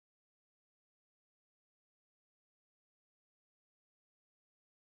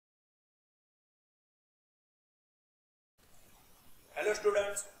Hello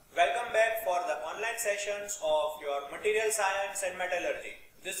students, welcome back for the online sessions of your Material Science and Metallurgy.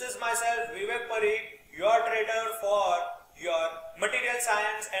 This is myself Parikh, your trader for your Material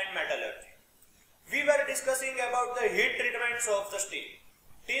Science and Metallurgy. We were discussing about the heat treatments of the steel.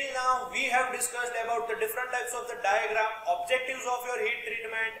 Till now we have discussed about the different types of the diagram, objectives of your heat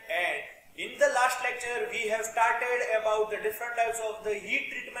treatment, and in the last lecture we have started about the different types of the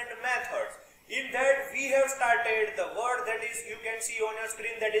heat treatment methods. In that we have started the word that is you can see on your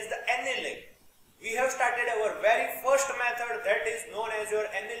screen, that is the annealing. We have started our very first method, that is known as your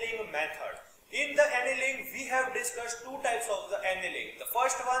annealing method. In the annealing we have discussed two types of the annealing. The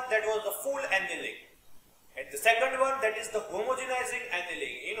first one, that was the full annealing, and the second one, that is the homogenizing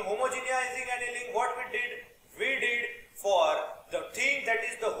annealing. In homogenizing annealing, what we did for the thing that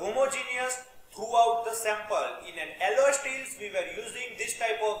is the homogeneous throughout the sample. In an alloy steels we were using this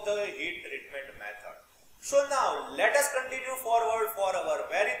type of the heat treatment method. So now let us continue forward for our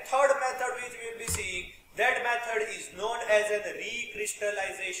very third method which we will be seeing. That method is known as a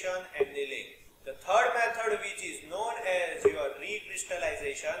recrystallization annealing. The third method which is known as your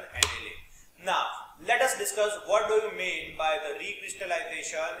recrystallization annealing. Now let us discuss what do you mean by the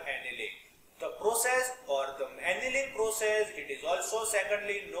recrystallization annealing. The process or the annealing process, it is also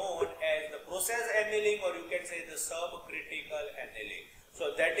secondly known as the process annealing, or you can say the subcritical annealing.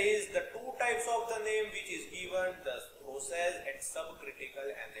 So that is the two types of the name which is given, the process and subcritical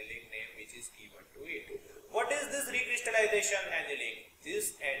annealing name which is given to it. What is this recrystallization annealing?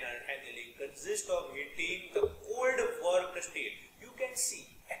 This annealing consists of heating the cold worked steel. You can see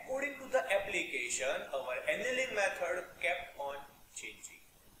according to the application our annealing method kept on changing.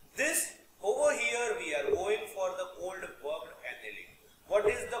 This over here we are going for the cold worked annealing. What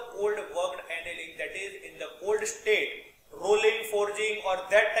is the cold worked annealing? That is in the cold state, rolling, forging or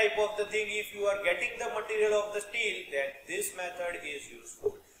that type of the thing. If you are getting the material of the steel, then this method is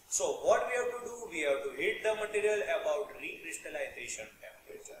useful. So what we have to do? We have to heat the material about recrystallization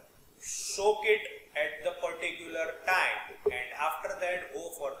temperature, soak it at the particular time, and after that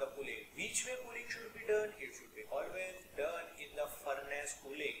go for the cooling. Which way cooling should be done? It should be always done in the furnace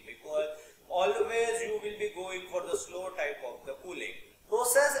cooling, because always you will be going for the slow type of the cooling.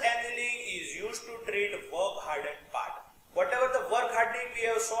 Process annealing is used to treat work hardened part. Whatever the work hardening we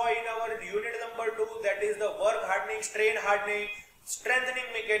have saw in our unit number 2, that is the work hardening, strain hardening,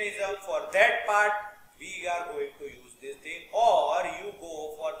 strengthening mechanism. For that part we are going to use this thing. Or you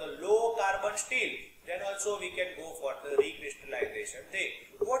go for the low carbon steel, then also we can go for the recrystallization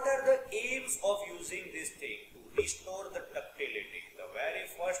thing. What are the aims of using this thing? To restore the ductility. The very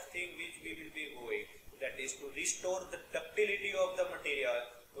first thing which we will be going, that is to restore the ductility of the material.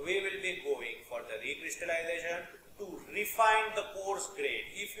 We will be going for the recrystallization to refine the coarse grain.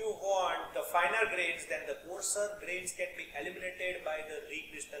 If you want the finer grains, then the coarser grains can be eliminated by the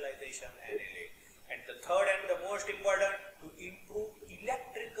recrystallization annealing. And the third and the most important, to improve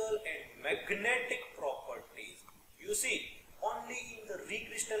electrical and magnetic properties. You see, only in the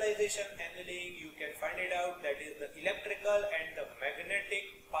recrystallization annealing you can find it out, that is the electrical and the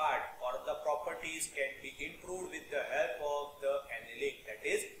magnetic part or the properties can be improved with the help of the annealing, that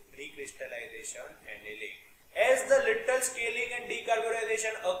is recrystallization annealing. As the little scaling and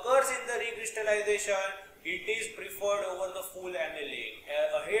decarbonization occurs in the recrystallization, it is preferred over the full annealing.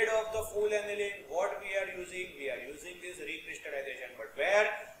 Ahead of the full annealing, what we are using? We are using this recrystallization. But where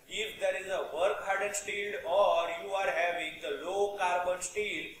if there is a work hardened steel or you are having the low carbon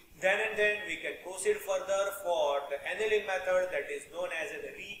steel, then we can proceed further for the annealing method, that is known as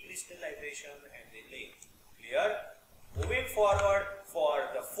a recrystallization annealing. Clear? Moving forward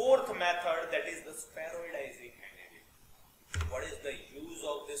for the fourth method, that is the steroidizing annealing. What is the use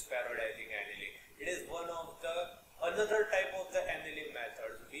of this steroidizing annealing? It is one of the another type of the annealing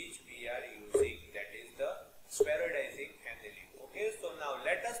method which we are using, that is the steroidizing annealing. Okay, so now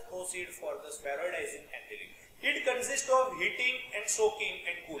let us proceed for the steroidizing annealing. It consists of heating and soaking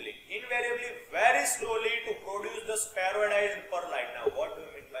and cooling, invariably very slowly, to produce the steroidized perlite. Now what do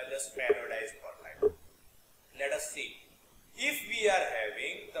you mean by the steroidized perlite? Let us see. If we are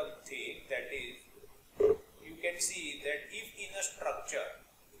having something, that is, you can see that if in a structure,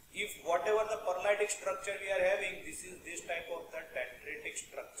 if whatever the perlitic structure we are having, this is this type of the dendritic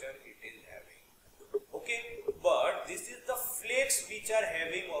structure it is having. Okay, but this is the flakes which are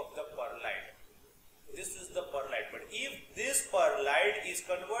having of the perlite. This is the perlite. But if this perlite is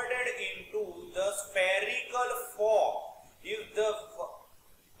converted into the spherical form, if the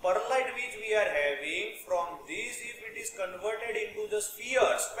perlite which we are having from this, if it is converted into the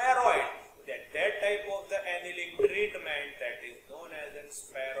spheroid, then that type of the annealing treatment, that is known as a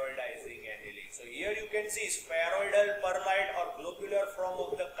steroidizing annealing. So here you can see spheroidal perlite or globular particular form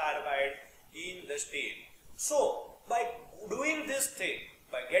of the carbide in the steel. So by doing this thing,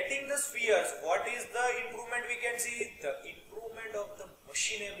 by getting the spheres, what is the improvement we can see? The improvement of the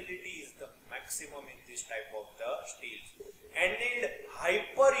machinability is the maximum in this type of the steels. And in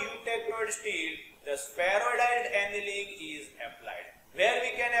hyper eutectoid steel, the spheroidized annealing is applied. Where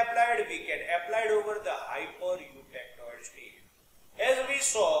we can apply it? We can apply it over the hyper eutectoid steel. As we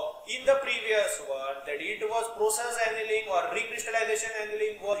saw in the previous one that it was process annealing or recrystallization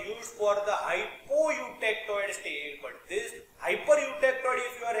annealing was used for the hypoeutectoid steel, but this hypereutectoid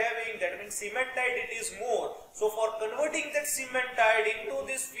if you are having, that means cementite it is more. So for converting that cementite into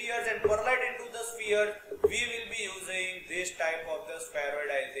these spheres and pearlite into the spheres, we will be using this type of the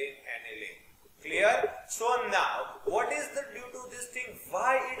spheroidizing annealing. Clear? So now, what is the due to this thing?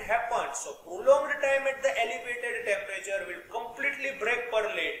 Why it happens? So prolonged time at the elevated temperature will completely break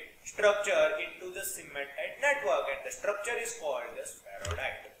pearlite structure into the cementite network, and the structure is called the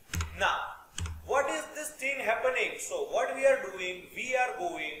spheroidite. Now, what is this thing happening? So what we are doing? We are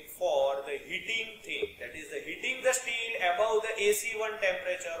going for the heating thing. That is the heating the steel above the AC1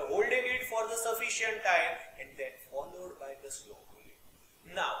 temperature, holding it for the sufficient time, and then followed by the slow.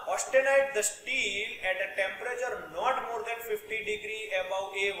 Now, austenite the steel at a temperature not more than 50 degree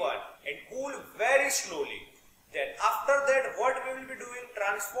above A1 and cool very slowly. Then after that, what we will be doing?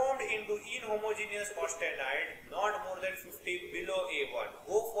 Transformed into inhomogeneous austenite not more than 50 below A1.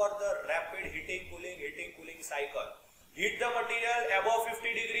 Go for the rapid heating cooling cycle. Heat the material above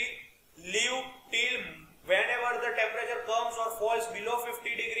 50 degree, leave till whenever the temperature comes or falls below 50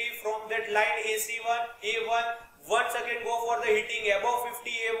 degree from that line AC1, A1. Once again go for the heating above 50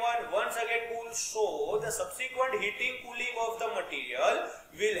 A1, once again cool. So the subsequent heating cooling of the material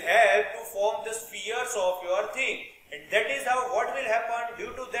will have to form the spheres of your thing, and that is how what will happen.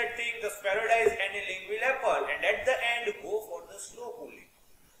 Due to that thing, the spheroidized annealing will happen, and at the end go for the slow cooling.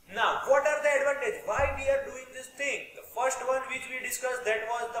 Now what are the advantages? Why we are doing this thing? The first one which we discussed, that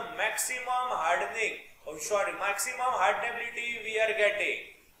was the maximum hardening, maximum hardenability we are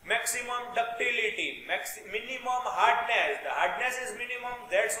getting. Maximum ductility, minimum hardness. The hardness is minimum,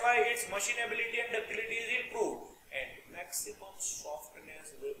 that's why its machinability and ductility is improved. And maximum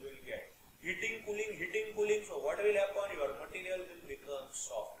softness we will get. Heating, cooling. So what will happen? Your material will become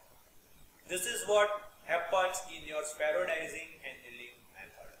soft. This is what happens in your spheroidizing annealing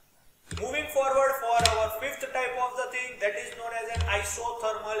method. Moving forward for our fifth type of the thing, that is known as an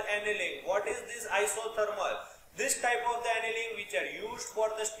isothermal annealing. What is this isothermal? This type of the annealing which are used for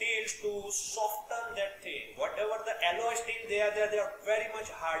the steels to soften that thing. Whatever the alloy steel they are very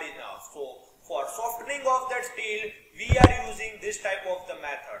much hard enough. So for softening of that steel, we are using this type of the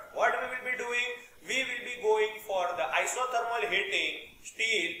method. What we will be doing? We will be going for the isothermal heating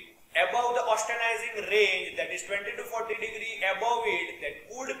steel above the austenizing range, that is 20 to 40 degree above it, then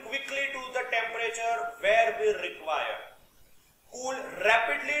cooled quickly to the temperature where we require. Cool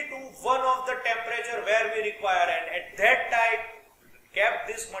rapidly to one of the temperature where we require, and at that time kept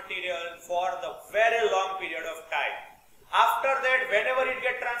this material for the very long period of time. After that, whenever it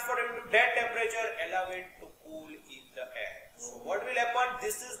get transferred into that temperature, allow it to cool in the air. So what will happen?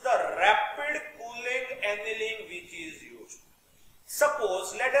 This is the rapid cooling annealing which is used.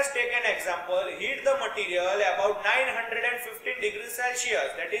 Suppose, let us take an example, heat the material about 915 degrees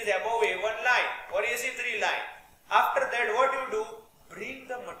Celsius, that is above A1 line or AC3 line. After that, what you do? Bring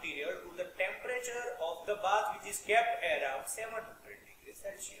the material to the temperature of the bath which is kept around 700 degrees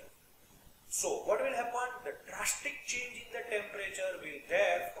Celsius. So what will happen? The drastic change in the temperature will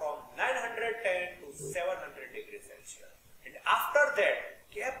there from 910 to 700 degrees Celsius. And after that,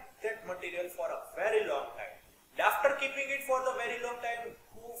 kept that material for a very long time. And after keeping it for the very long time,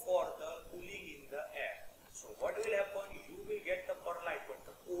 go for the cooling in the air. So what will happen? You will get the pearlite, but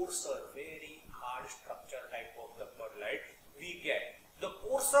the coarser, very hard structure type of the pearlite we get. The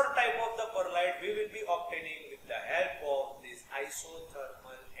coarser type of the pearlite we will be obtaining with the help of this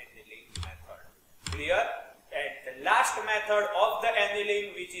isothermal annealing method. Clear? And the last method of the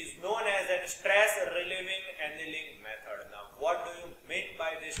annealing, which is known as a stress relieving annealing method. Now what do you mean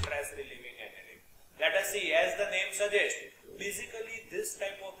by this stress relieving annealing? Let us see. As the name suggests, basically this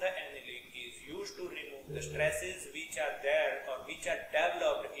type of the annealing is used to remove the stresses which are there or which are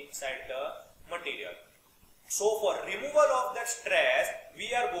developed inside the material. So for removal of that stress,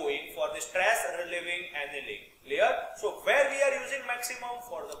 we are going for the stress relieving annealing. Clear? So where we are using maximum?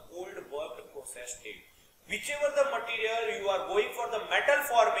 For the cold worked process steel. Whichever the material you are going for the metal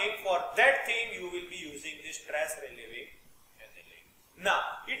forming, for that thing you will be using the stress relieving annealing.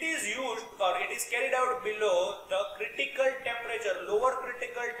 Now it is used or it is carried out below the critical temperature, lower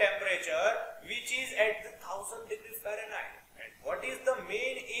critical temperature, which is at the 1000 degree Fahrenheit. And what what is the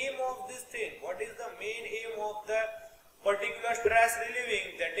main aim of this thing? What is the main aim of the particular stress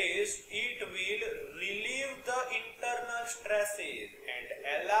relieving? That is, it will relieve the internal stresses and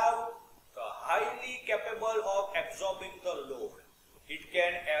allow the highly capable of absorbing the load. It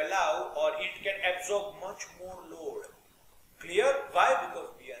can allow or it can absorb much more load. Clear? Why?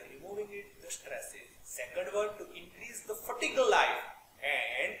 Because we are removing the stresses. Second one, to increase the fatigue life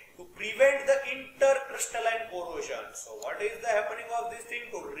and to prevent the intercrystalline corrosion. So what is the happening of this thing?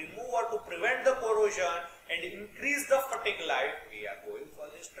 To remove or to prevent the corrosion and increase the fatigue life, we are going for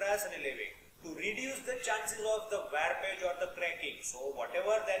the stress relieving. To reduce the chances of the warpage or the cracking. So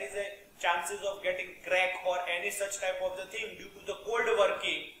whatever there is a chances of getting crack or any such type of the thing due to the cold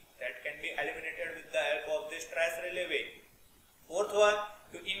working, that can be eliminated with the help of the stress relieving. Fourth one,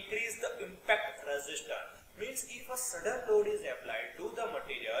 to increase the impact resistance. Means if a sudden load is applied to the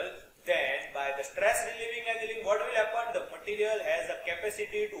material, then by the stress relieving annealing, what will happen? The material has a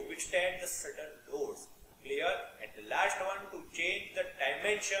capacity to withstand the sudden loads. Clear? And the last one, to change the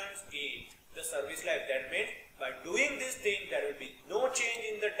dimensions in the service life. That means by doing this thing, there will be no change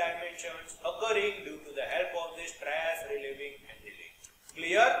in the dimensions occurring due to the help of the stress relieving annealing.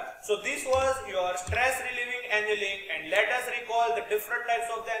 Clear? So this was your stress relieving annealing, and let us recall the different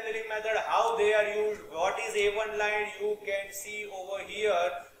types of the annealing method, how they are used. What is A1 line? You can see over here,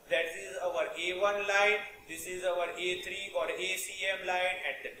 that is our A1 line, this is our A3 or ACM line,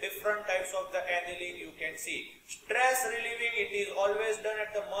 and the different types of the annealing you can see. Stress relieving, it is always done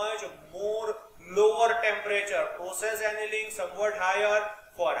at the much more lower temperature. Process annealing somewhat higher.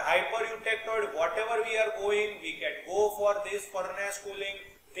 For hypereutectoid, whatever we are going, we can go for this furnace cooling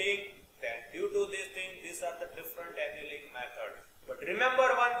thing. Then due to this thing, these are the different annealing methods. But remember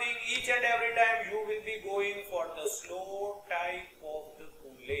one thing, each and every time you will be going for the slow type of the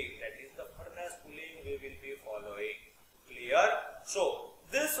cooling. That is the furnace cooling we will be following. Clear? So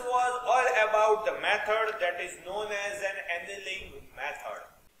this was all about the method that is known as an annealing method.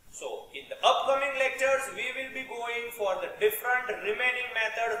 So in the upcoming lectures, we will be going for the different remaining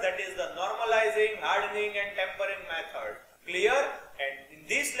methods, that is the normalizing, hardening and tempering method. Clear? And in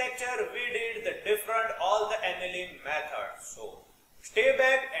this lecture, we did the different all the annealing methods. So stay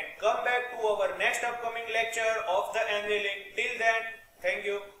back and come back to our next upcoming lecture of the annealing. Till then, thank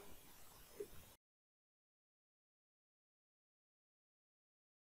you.